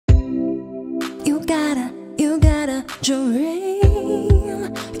gotta dream.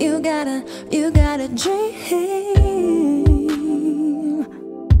 You gotta dream.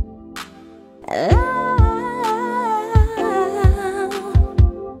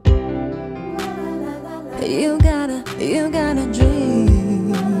 You gotta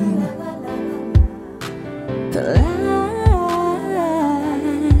dream. Fly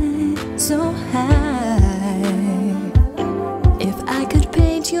so high. If I could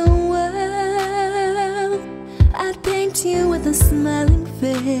paint your world, I'd paint you with a smiling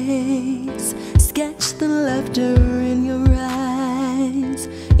face, sketch the laughter in your eyes,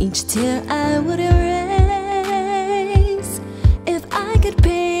 each tear I would erase. If I could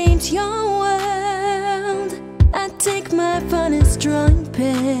paint your world, I'd take my finest drawing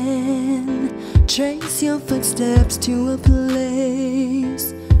pen, trace your footsteps to a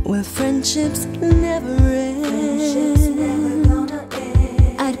place where friendships never end.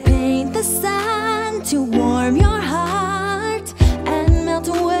 I'd paint the sun to warm your heart and melt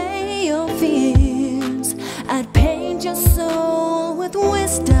away your fears. I'd paint your soul with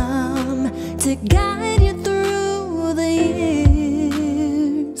wisdom to guide you through the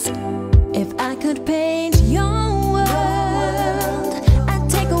years. If I could paint your world, I'd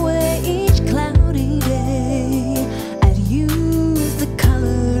take away each cloudy day. I'd use the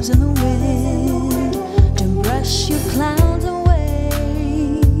colors in the wind to brush your clouds away.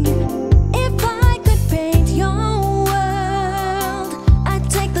 If I could paint your world, I'd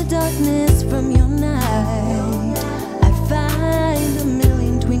take the darkness from your night. I'd find a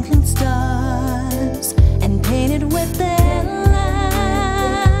million twinkling stars and paint it with their light.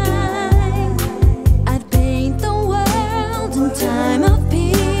 I'd paint the world in time of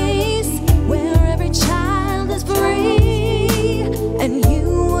peace, where every child is free, and you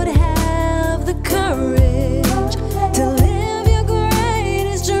would have the courage to live your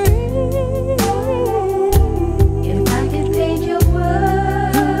greatest dream. If I could paint your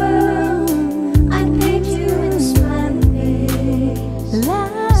world, I'd paint you with a smiling face,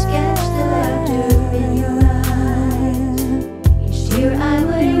 sketch the laughter in your eyes, each tear I